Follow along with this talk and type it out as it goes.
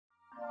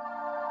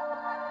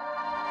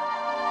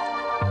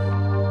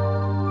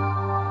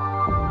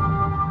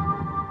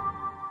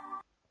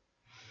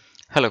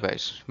Hello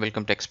guys,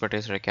 welcome to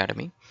Expertisor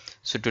Academy.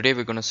 So today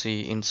we're going to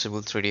see in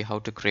Civil 3D how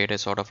to create a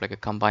sort of like a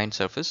combined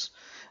surface.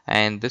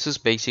 And this is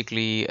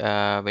basically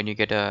when you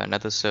get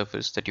another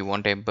surface that you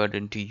want to embed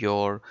into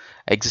your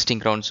existing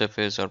ground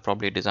surface or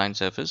probably a design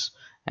surface.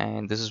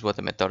 And this is what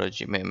the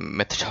methodology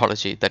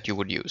that you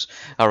would use.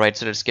 Alright,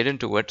 so let's get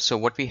into it. So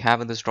what we have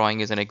in this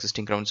drawing is an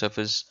existing ground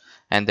surface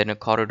and then a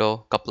corridor,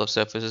 couple of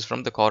surfaces.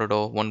 From the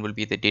corridor, one will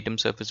be the datum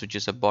surface, which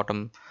is a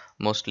bottom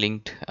most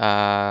linked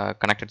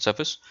connected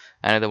surface.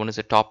 Another one is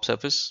a top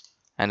surface,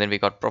 and then we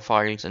got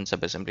profiles and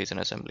sub-assemblies and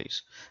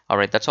assemblies. All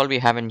right, that's all we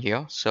have in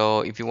here.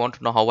 So if you want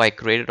to know how I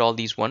created all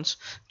these ones,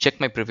 check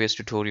my previous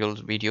tutorial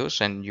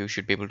videos and you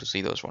should be able to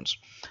see those ones.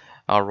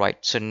 All right,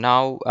 so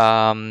now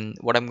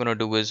what I'm gonna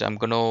do is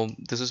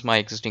this is my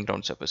existing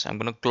ground surface. I'm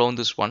gonna clone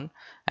this one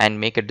and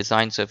make a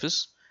design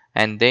surface,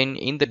 and then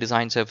in the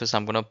design surface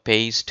I'm gonna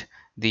paste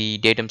the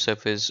datum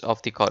surface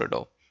of the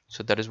corridor.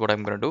 So that is what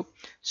I'm going to do.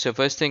 So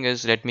first thing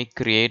is, let me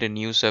create a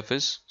new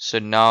surface. So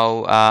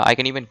now I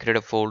can even create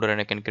a folder and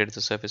I can create the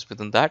surface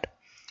within that.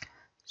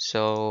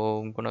 So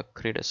I'm going to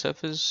create a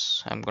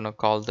surface. I'm going to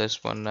call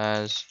this one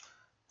as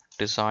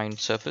design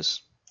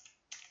surface.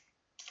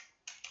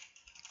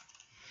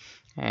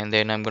 And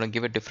then I'm going to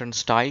give a different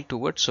style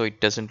to it so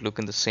it doesn't look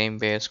in the same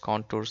way as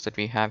contours that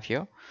we have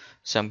here.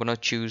 So I'm going to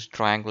choose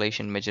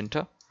triangulation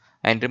magenta.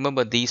 And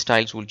remember, these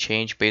styles will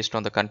change based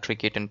on the country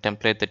kit and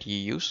template that you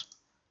use.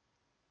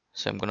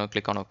 So I'm going to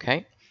click on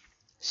OK.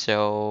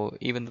 So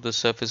even though the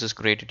surface is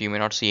created, you may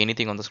not see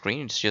anything on the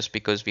screen. It's just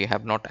because we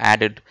have not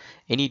added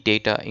any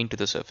data into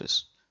the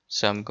surface.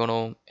 So I'm going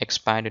to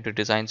expand into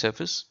design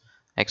surface,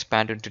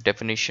 expand into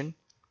definition,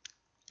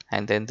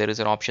 and then there is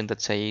an option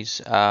that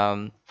says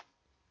we're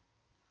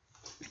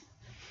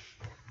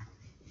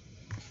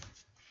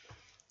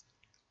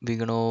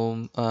going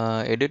to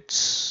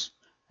edits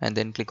and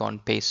then click on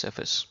paste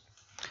surface.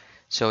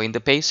 So in the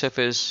base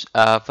surface,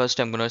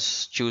 first I'm going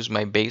to choose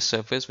my base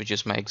surface, which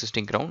is my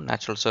existing ground,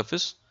 natural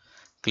surface.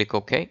 Click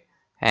OK.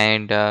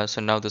 And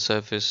so now the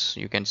surface,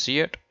 you can see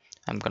it.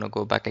 I'm going to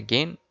go back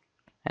again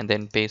and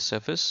then paste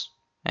surface.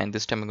 And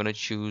this time I'm going to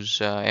choose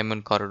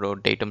M1 corridor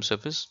datum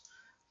surface.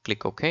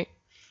 Click OK.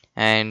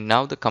 And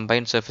now the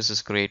combined surface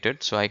is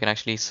created. So I can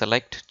actually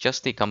select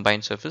just the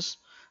combined surface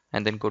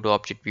and then go to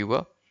object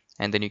viewer.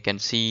 And then you can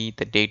see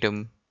the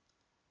datum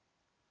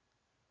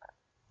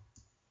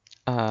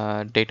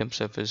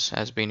surface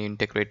has been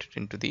integrated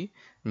into the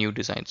new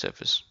design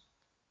surface.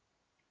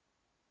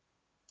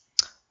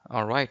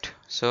 Alright,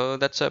 so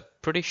that's a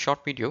pretty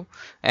short video,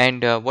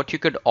 and what you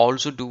could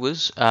also do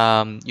is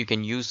you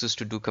can use this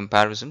to do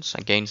comparisons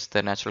against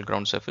the natural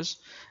ground surface,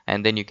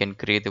 and then you can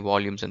create the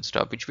volumes and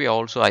stuff, which we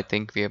also, I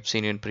think we have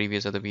seen in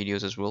previous other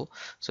videos as well.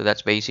 So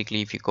that's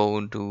basically if you go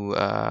into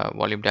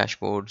volume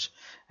dashboards,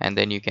 and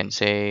then you can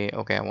say,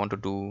 okay, I want to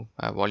do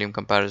a volume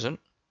comparison,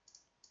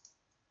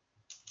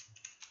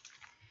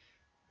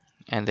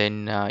 and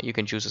then you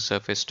can choose a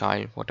surface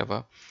style,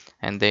 whatever,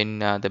 and then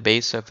the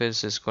base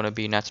surface is going to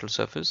be natural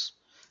surface,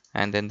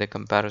 and then the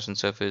comparison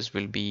surface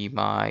will be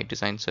my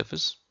design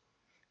surface.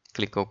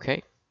 Click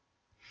OK,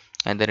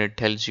 and then it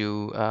tells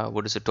you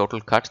what is the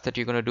total cut that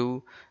you're going to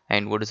do,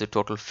 and what is the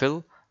total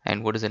fill,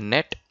 and what is the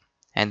net,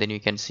 and then you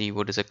can see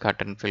what is the cut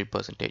and fill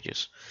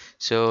percentages.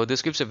 So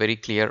this gives a very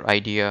clear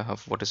idea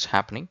of what is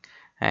happening,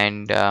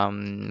 and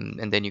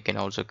then you can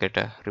also get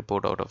a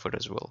report out of it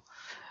as well.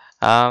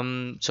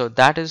 So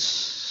that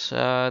is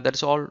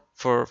all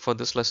for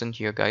this lesson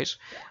here, guys,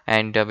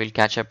 and we'll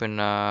catch up in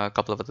a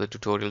couple of other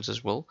tutorials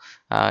as well.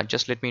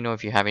 Just let me know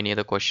if you have any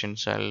other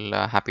questions.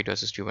 I'll happy to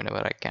assist you whenever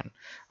I can.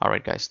 All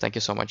right, guys, thank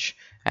you so much,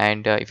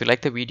 and if you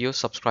like the video,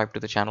 subscribe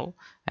to the channel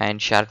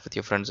and share it with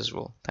your friends as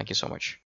well. Thank you so much.